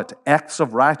love it, acts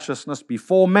of righteousness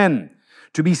before men,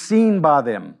 to be seen by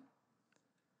them.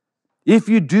 If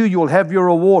you do, you'll have your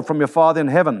reward from your Father in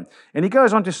heaven. And he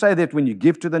goes on to say that when you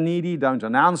give to the needy, don't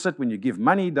announce it. When you give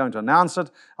money, don't announce it.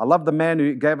 I love the man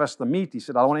who gave us the meat. He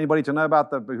said, I don't want anybody to know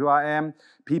about who I am.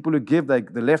 People who give, the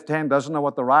left hand doesn't know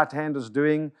what the right hand is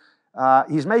doing.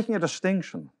 He's making a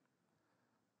distinction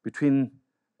between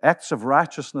acts of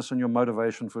righteousness and your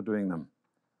motivation for doing them.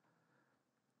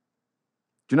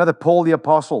 Do you know that Paul the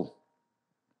Apostle,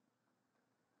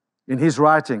 in his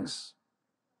writings,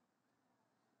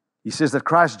 he says that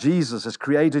Christ Jesus has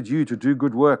created you to do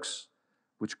good works,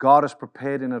 which God has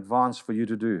prepared in advance for you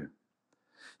to do.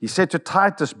 He said to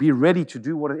Titus, be ready to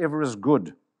do whatever is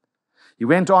good. He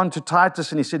went on to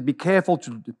Titus and he said, be careful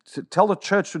to tell the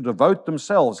church to devote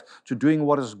themselves to doing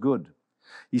what is good.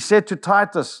 He said to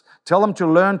Titus, tell them to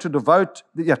learn to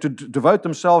devote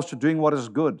themselves to doing what is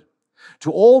good.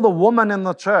 To all the women in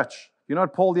the church, you know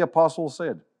what Paul the Apostle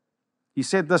said? He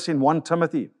said this in 1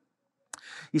 Timothy.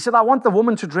 He said, I want the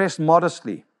woman to dress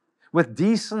modestly, with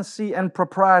decency and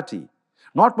propriety,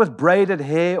 not with braided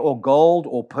hair or gold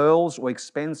or pearls or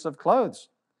expensive clothes,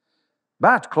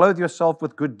 but clothe yourself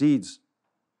with good deeds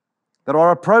that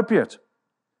are appropriate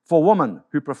for women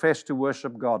who profess to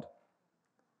worship God.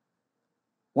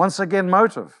 Once again,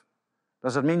 motive.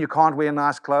 Does it mean you can't wear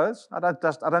nice clothes? I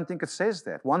don't think it says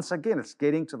that. Once again, it's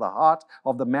getting to the heart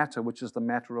of the matter, which is the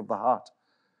matter of the heart.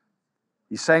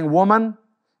 He's saying, woman,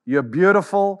 you're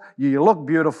beautiful, you look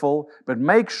beautiful, but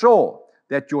make sure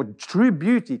that your true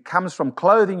beauty comes from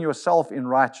clothing yourself in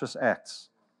righteous acts.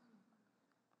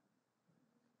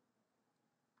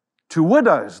 To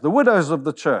widows, the widows of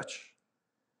the church,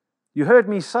 you heard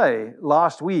me say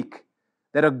last week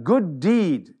that a good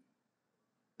deed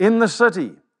in the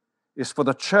city is for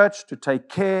the church to take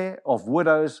care of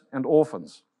widows and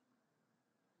orphans.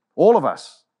 All of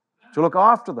us, to look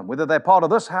after them, whether they're part of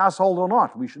this household or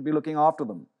not, we should be looking after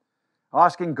them.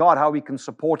 Asking God how we can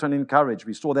support and encourage.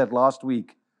 We saw that last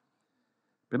week.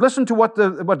 But listen to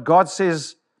what God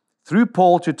says through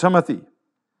Paul to Timothy.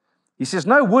 He says,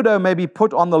 no widow may be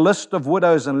put on the list of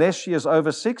widows unless she is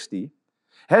over 60,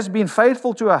 has been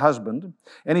faithful to her husband,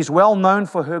 and is well known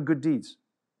for her good deeds,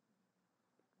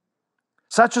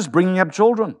 such as bringing up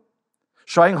children,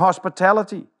 showing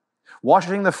hospitality,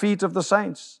 washing the feet of the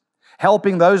saints,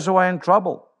 helping those who are in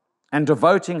trouble, and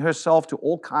devoting herself to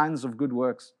all kinds of good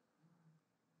works.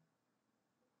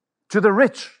 To the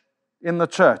rich in the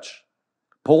church,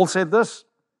 Paul said this,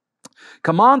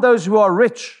 command those who are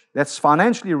rich, that's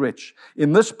financially rich,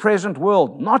 in this present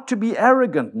world, not to be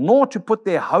arrogant, nor to put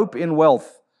their hope in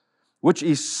wealth, which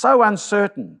is so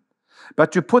uncertain,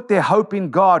 but to put their hope in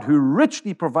God, who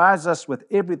richly provides us with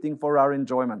everything for our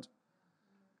enjoyment.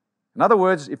 In other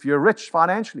words, if you're rich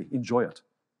financially, enjoy it.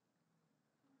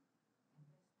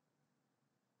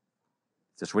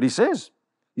 That's what he says.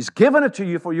 He's given it to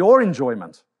you for your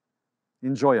enjoyment.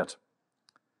 Enjoy it.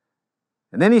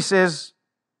 And then he says,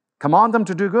 command them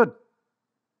to do good,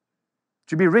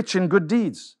 to be rich in good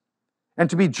deeds, and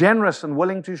to be generous and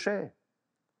willing to share.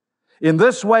 In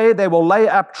this way, they will lay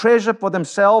up treasure for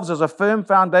themselves as a firm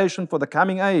foundation for the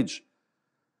coming age,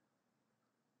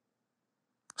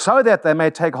 so that they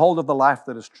may take hold of the life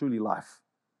that is truly life.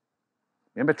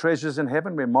 Remember treasures in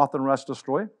heaven where moth and rust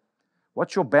destroy?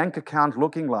 What's your bank account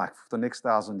looking like for the next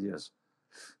 1,000 years?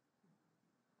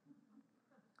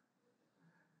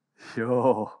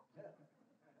 Yo.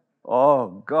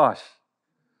 Oh, gosh.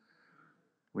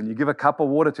 When you give a cup of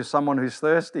water to someone who's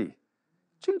thirsty,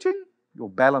 ching, ching, your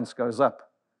balance goes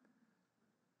up.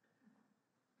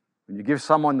 When you give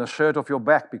someone the shirt off your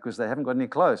back because they haven't got any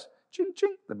clothes, ching,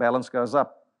 ching, the balance goes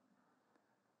up.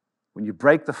 When you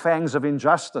break the fangs of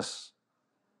injustice,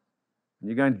 and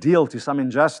you go and deal to some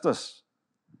injustice,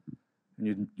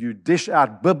 and you dish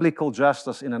out biblical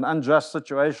justice in an unjust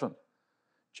situation,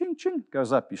 ching, ching,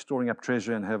 goes up. You're storing up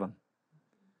treasure in heaven.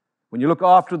 When you look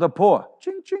after the poor,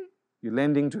 ching, ching, you're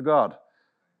lending to God.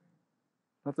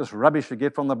 Not this rubbish you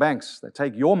get from the banks. They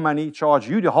take your money, charge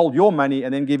you to hold your money,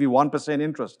 and then give you 1%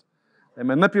 interest. They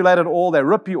manipulate it all. They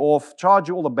rip you off, charge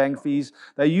you all the bank fees.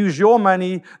 They use your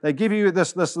money. They give you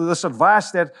this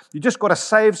advice that you just got to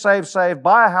save,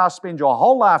 buy a house, spend your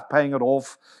whole life paying it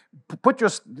off, put your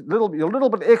little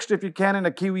bit extra if you can in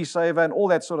a Kiwi saver and all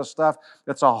that sort of stuff.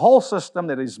 It's a whole system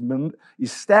that is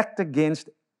stacked against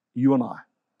you and I.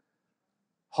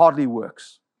 Hardly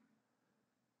works.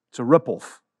 It's a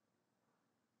ripoff.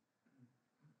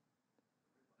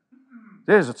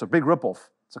 It is. It's a big ripoff.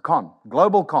 It's a con,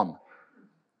 global con.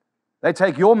 They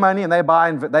take your money and they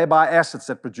buy assets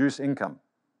that produce income.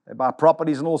 They buy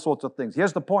properties and all sorts of things.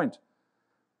 Here's the point.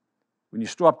 When you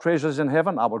store up treasures in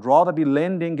heaven, I would rather be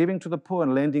lending, giving to the poor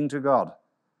and lending to God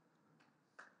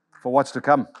for what's to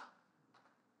come.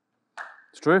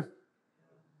 It's true.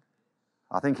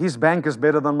 I think his bank is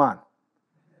better than mine.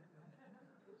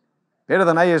 Better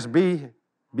than ASB,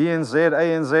 BNZ,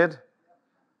 ANZ.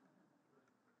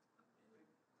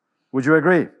 Would you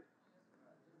agree?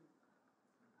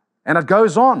 And it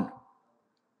goes on.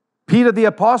 Peter the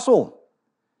Apostle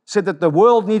said that the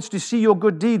world needs to see your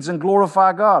good deeds and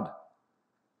glorify God.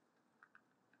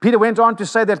 Peter went on to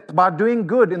say that by doing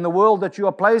good in the world that you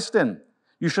are placed in,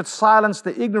 you should silence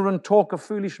the ignorant talk of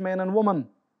foolish men and women.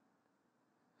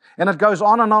 And it goes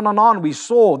on and on and on. We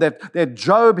saw that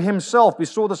Job himself, we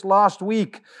saw this last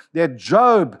week, that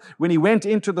Job, when he went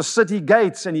into the city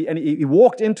gates and he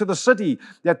walked into the city,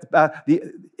 that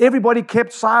everybody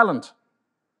kept silent.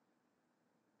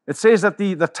 It says that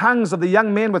the tongues of the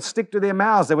young men would stick to their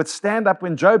mouths. They would stand up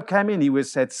when Job came in. He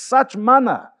had such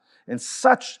manner and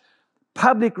such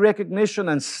public recognition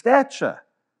and stature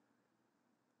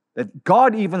that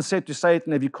God even said to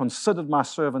Satan, have you considered my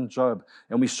servant Job?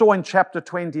 And we saw in chapter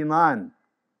 29,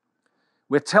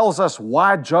 where it tells us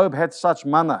why Job had such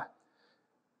manner.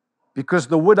 Because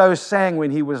the widows sang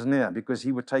when he was near, because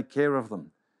he would take care of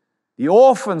them. The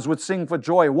orphans would sing for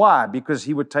joy. Why? Because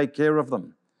he would take care of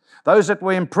them. Those that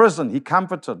were in prison, he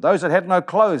comforted. Those that had no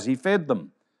clothes, he fed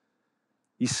them.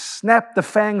 He snapped the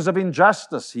fangs of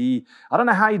injustice. I don't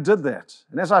know how he did that.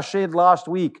 And as I shared last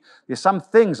week, there's some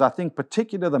things, I think,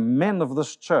 particularly the men of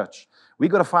this church, we've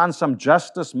got to find some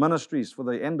justice ministries for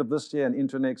the end of this year and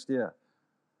into next year.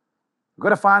 We've got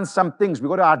to find some things. We've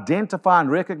got to identify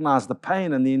and recognize the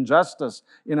pain and the injustice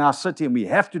in our city, and we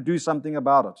have to do something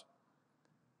about it.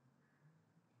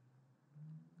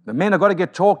 The men have got to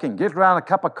get talking, get around a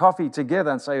cup of coffee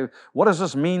together and say, what does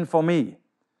this mean for me?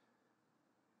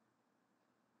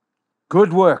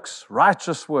 Good works,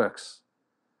 righteous works.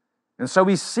 And so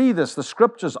we see this, the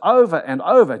scriptures over and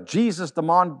over. Jesus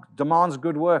demands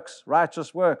good works,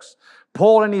 righteous works.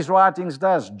 Paul in his writings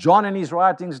does. John in his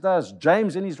writings does.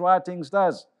 James in his writings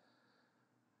does.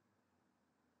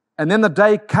 And then the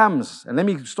day comes, and let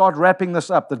me start wrapping this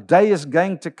up. The day is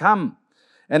going to come,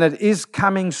 and it is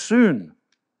coming soon,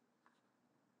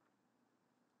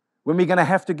 when we're going to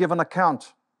have to give an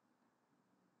account.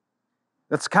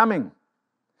 It's coming.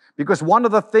 Because one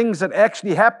of the things that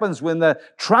actually happens when the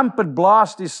trumpet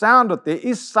blast is sounded, there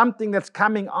is something that's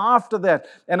coming after that,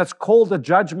 and it's called the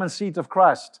judgment seat of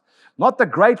Christ. Not the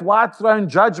great white throne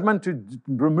judgment to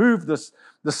remove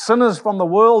the sinners from the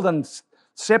world and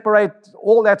separate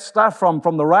all that stuff from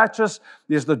the righteous.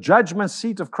 There's the judgment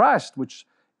seat of Christ, which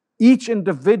each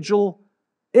individual,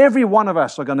 every one of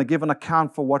us are going to give an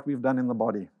account for what we've done in the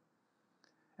body.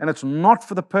 And it's not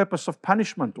for the purpose of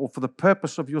punishment or for the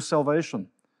purpose of your salvation.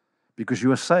 Because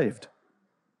you are saved.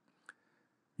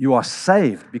 You are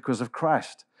saved because of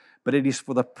Christ. But it is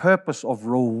for the purpose of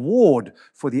reward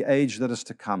for the age that is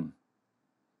to come.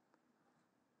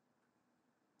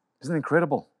 Isn't it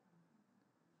incredible?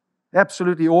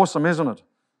 Absolutely awesome, isn't it?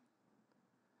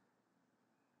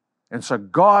 And so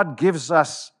God gives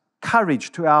us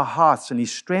courage to our hearts, and He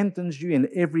strengthens you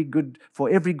for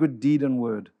every good deed and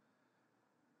word.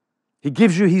 He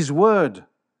gives you His word,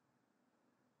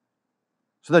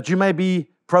 so that you may be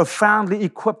profoundly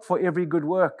equipped for every good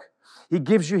work. He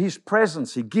gives you His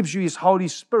presence. He gives you His Holy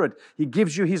Spirit. He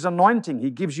gives you His anointing.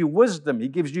 He gives you wisdom. He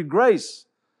gives you grace.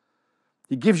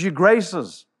 He gives you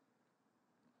graces.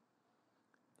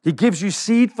 He gives you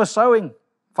seed for sowing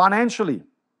financially.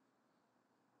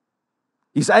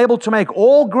 He's able to make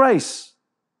all grace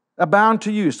abound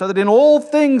to you, so that in all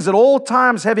things, at all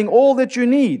times, having all that you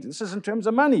need, this is in terms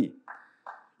of money,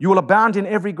 you will abound in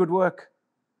every good work.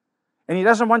 And He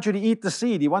doesn't want you to eat the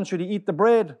seed. He wants you to eat the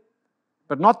bread,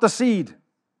 but not the seed.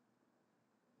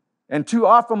 And too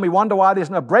often we wonder why there's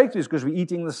no breakthroughs, because we're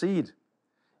eating the seed.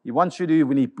 He wants you to,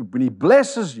 when He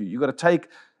blesses you, you've got to take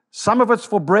some of it's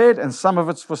for bread and some of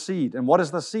it's for seed. And what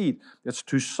is the seed? It's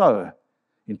to sow.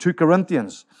 In 2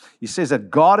 Corinthians, he says that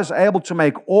God is able to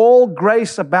make all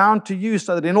grace abound to you,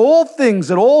 so that in all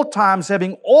things, at all times,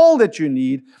 having all that you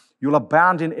need, you'll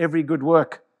abound in every good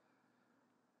work.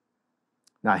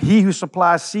 Now, He who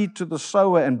supplies seed to the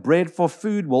sower and bread for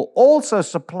food will also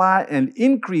supply and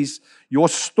increase your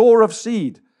store of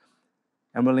seed,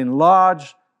 and will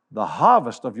enlarge the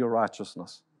harvest of your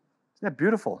righteousness. Isn't that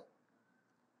beautiful?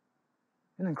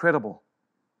 Isn't it incredible?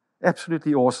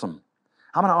 Absolutely awesome.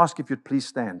 I'm going to ask if you'd please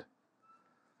stand.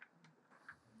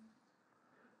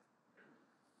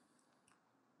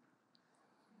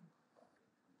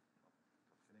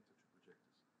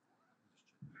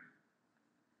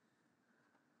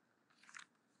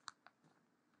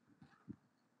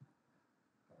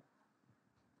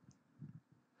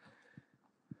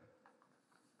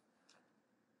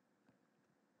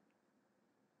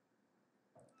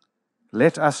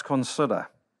 let us consider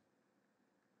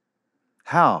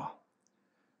how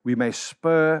we may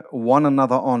spur one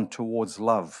another on towards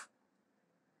love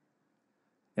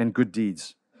and good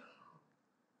deeds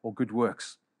or good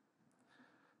works.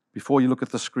 Before you look at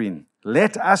the screen,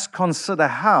 let us consider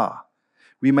how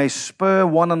we may spur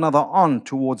one another on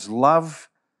towards love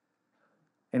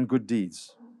and good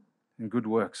deeds and good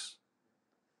works.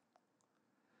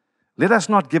 Let us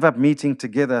not give up meeting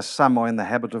together as some are in the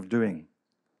habit of doing.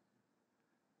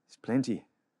 There's plenty.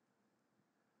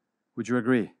 Would you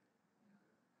agree?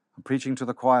 I'm preaching to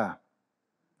the choir.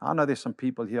 I know there's some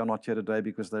people here not here today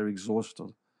because they're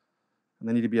exhausted and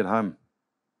they need to be at home.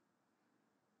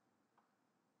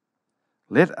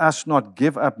 Let us not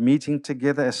give up meeting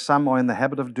together as some are in the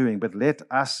habit of doing, but let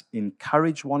us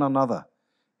encourage one another,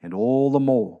 and all the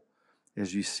more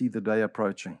as you see the day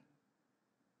approaching.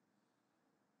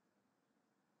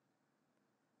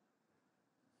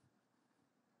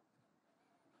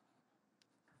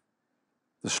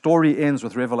 The story ends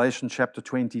with Revelation chapter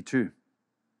 22.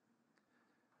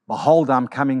 Behold, I'm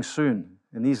coming soon.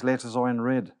 And these letters are in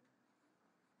red.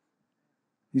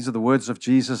 These are the words of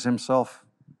Jesus himself.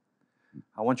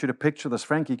 I want you to picture this.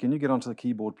 Frankie, can you get onto the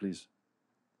keyboard, please?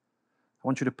 I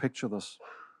want you to picture this.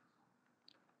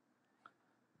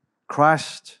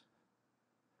 Christ,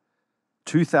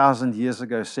 2,000 years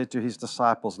ago, said to his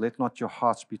disciples, let not your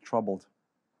hearts be troubled.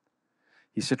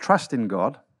 He said, trust in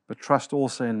God, but trust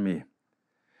also in me.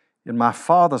 In my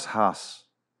Father's house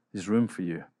is room for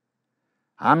you.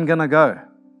 I'm going to go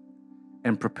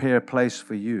and prepare a place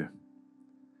for you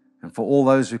and for all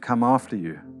those who come after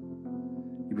you.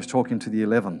 He was talking to the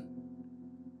 11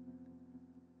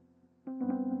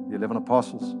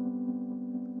 apostles.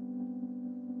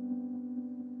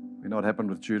 We know what happened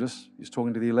with Judas. He's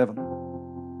talking to the 11.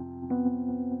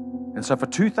 And so for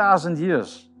 2,000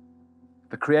 years,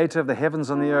 the creator of the heavens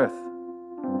and the earth,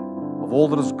 of all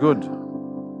that is good,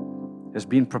 has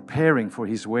been preparing for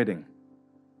his wedding.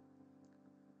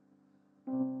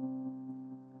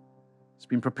 He's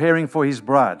been preparing for his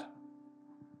bride.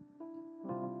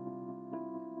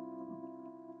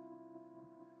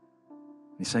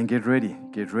 He's saying, get ready,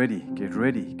 get ready, get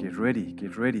ready, get ready,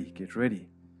 get ready, get ready.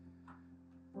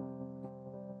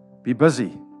 Be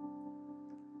busy.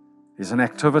 There's an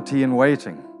activity in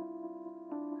waiting.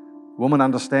 Women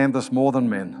understand this more than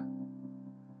men.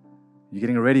 You're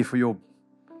getting ready for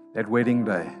that wedding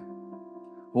day.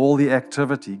 All the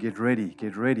activity, get ready,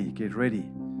 get ready, get ready.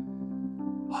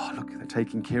 Oh, look, they're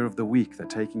taking care of the weak. They're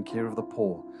taking care of the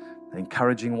poor. They're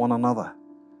encouraging one another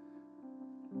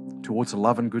towards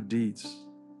love and good deeds.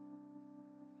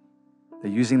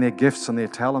 They're using their gifts and their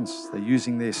talents. They're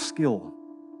using their skill.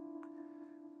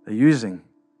 They're using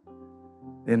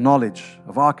their knowledge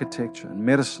of architecture and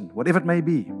medicine, whatever it may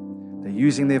be. They're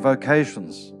using their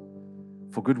vocations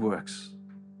for good works,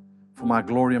 for my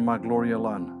glory and my glory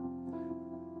alone.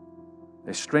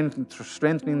 They're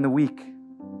strengthening the weak.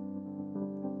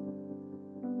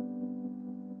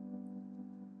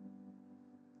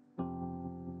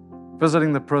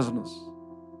 Visiting the prisoners,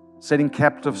 setting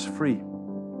captives free.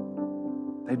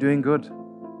 They're doing good.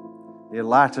 Their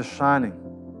light is shining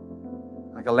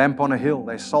like a lamp on a hill.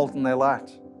 They're salt in their light.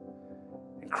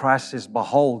 And Christ says,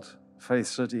 behold, Faith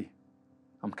City,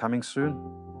 I'm coming soon.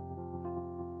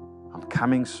 I'm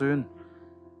coming soon.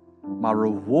 My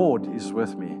reward is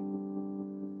with me.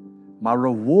 My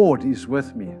reward is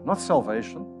with me. Not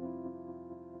salvation.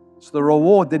 It's the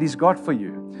reward that He's got for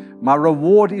you. My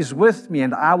reward is with me,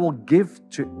 and I will give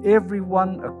to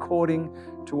everyone according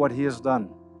to what he has done.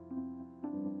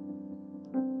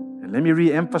 And let me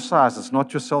re-emphasize, it's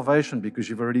not your salvation because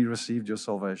you've already received your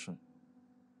salvation.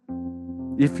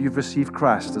 If you've received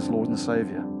Christ as Lord and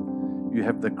Savior, you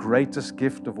have the greatest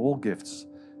gift of all gifts.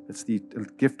 It's the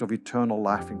gift of eternal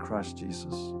life in Christ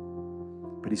Jesus.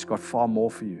 But He's got far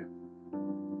more for you.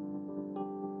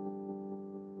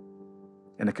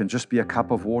 And it can just be a cup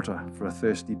of water for a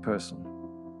thirsty person.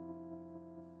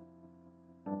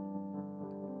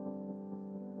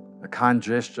 A kind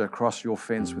gesture across your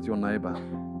fence with your neighbor.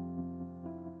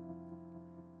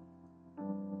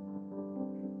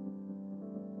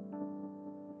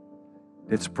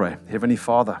 Let's pray. Heavenly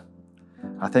Father,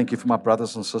 I thank You for my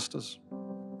brothers and sisters.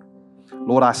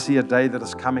 Lord, I see a day that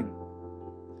is coming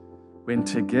when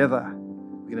together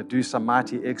we're going to do some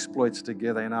mighty exploits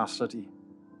together in our city.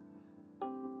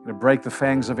 We're going to break the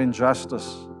fangs of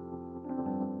injustice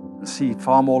and see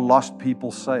far more lost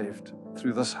people saved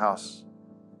through this house.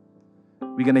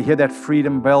 We're going to hear that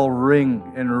freedom bell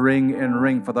ring and ring and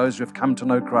ring for those who have come to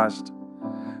know Christ,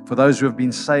 for those who have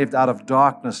been saved out of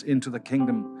darkness into the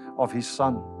kingdom of His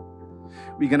Son.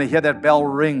 We're going to hear that bell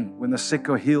ring when the sick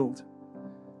are healed,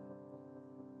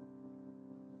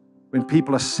 when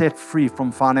people are set free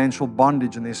from financial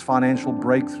bondage and there's financial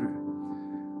breakthrough.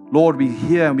 Lord, we're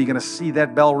here and we're going to see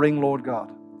that bell ring, Lord God.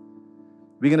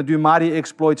 We're going to do mighty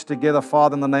exploits together,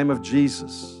 Father, in the name of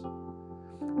Jesus.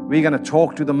 We're going to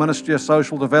talk to the Ministry of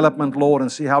Social Development, Lord, and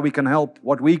see how we can help,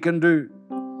 what we can do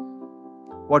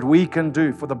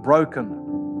for the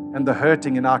broken and the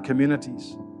hurting in our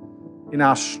communities, in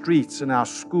our streets, in our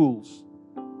schools,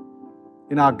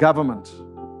 in our government,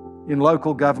 in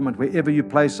local government, wherever you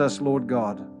place us, Lord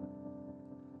God.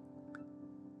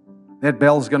 That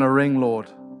bell's going to ring, Lord,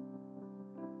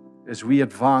 as we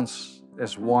advance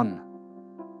as one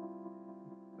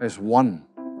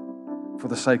for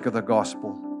the sake of the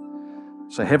gospel.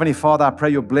 So Heavenly Father, I pray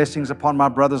your blessings upon my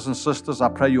brothers and sisters. I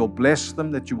pray you'll bless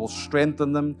them, that you will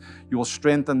strengthen them. You will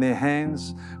strengthen their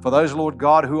hands. For those, Lord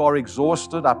God, who are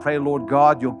exhausted, I pray, Lord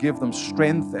God, you'll give them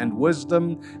strength and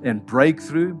wisdom and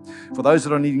breakthrough. For those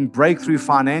that are needing breakthrough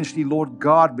financially, Lord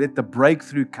God, let the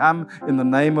breakthrough come in the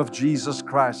name of Jesus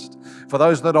Christ. For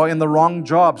those that are in the wrong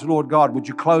jobs, Lord God, would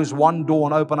you close one door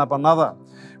and open up another?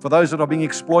 For those that are being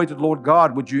exploited, Lord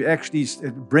God, would you actually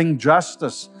bring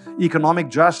justice, economic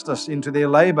justice into their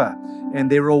labor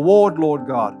and their reward, Lord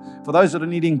God. For those that are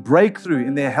needing breakthrough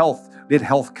in their health, let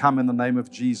health come in the name of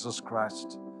Jesus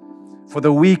Christ. For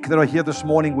the weak that are here this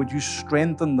morning, would you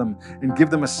strengthen them and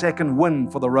give them a second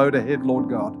wind for the road ahead, Lord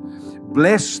God.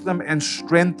 Bless them and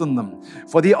strengthen them.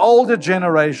 For the older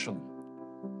generation,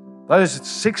 those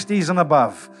 60s and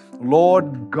above,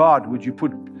 Lord God, would you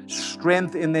put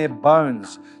strength in their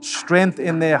bones, strength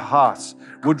in their hearts?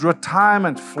 Would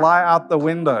retirement fly out the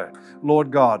window, Lord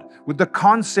God? Would the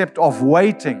concept of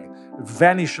waiting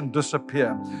vanish and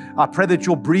disappear? I pray that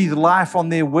you'll breathe life on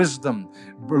their wisdom,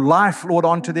 life, Lord,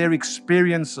 onto their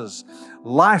experiences,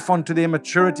 life onto their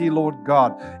maturity, Lord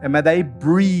God. And may they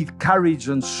breathe courage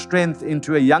and strength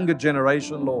into a younger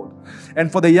generation, Lord.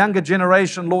 And for the younger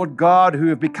generation, Lord God, who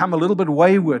have become a little bit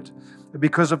wayward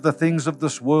because of the things of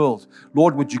this world,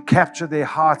 Lord, would you capture their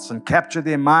hearts and capture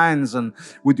their minds, and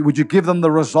would you give them the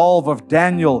resolve of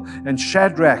Daniel and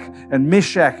Shadrach and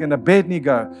Meshach and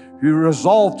Abednego, who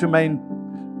resolved to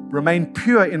remain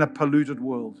pure in a polluted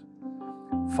world.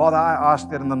 Father, I ask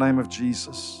that in the name of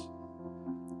Jesus.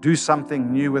 Do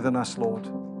something new within us, Lord.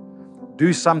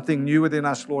 Do something new within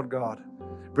us, Lord God.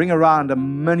 Bring around a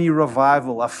mini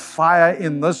revival, a fire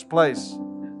in this place.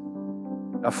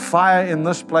 A fire in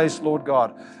this place, Lord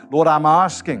God. Lord, I'm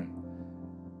asking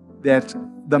that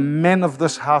the men of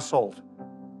this household,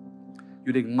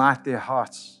 you'd ignite their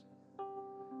hearts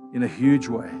in a huge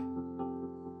way.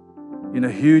 In a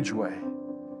huge way.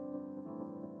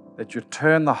 That you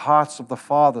turn the hearts of the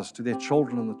fathers to their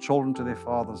children and the children to their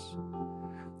fathers.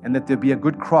 And that there be a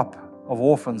good crop of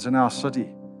orphans in our city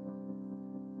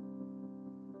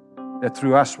that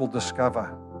through us will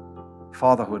discover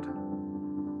fatherhood.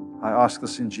 I ask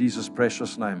this in Jesus'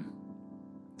 precious name.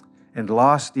 And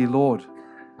lastly, Lord,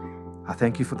 I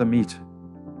thank you for the meat,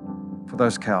 for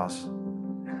those cows.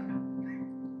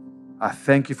 I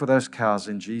thank you for those cows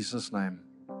in Jesus' name.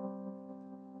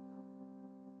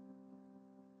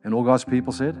 And all God's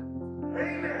people said,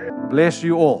 amen. Bless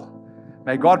you all.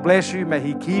 May God bless you. May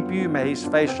He keep you. May His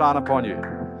face shine upon you.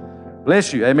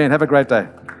 Bless you. Amen. Have a great day.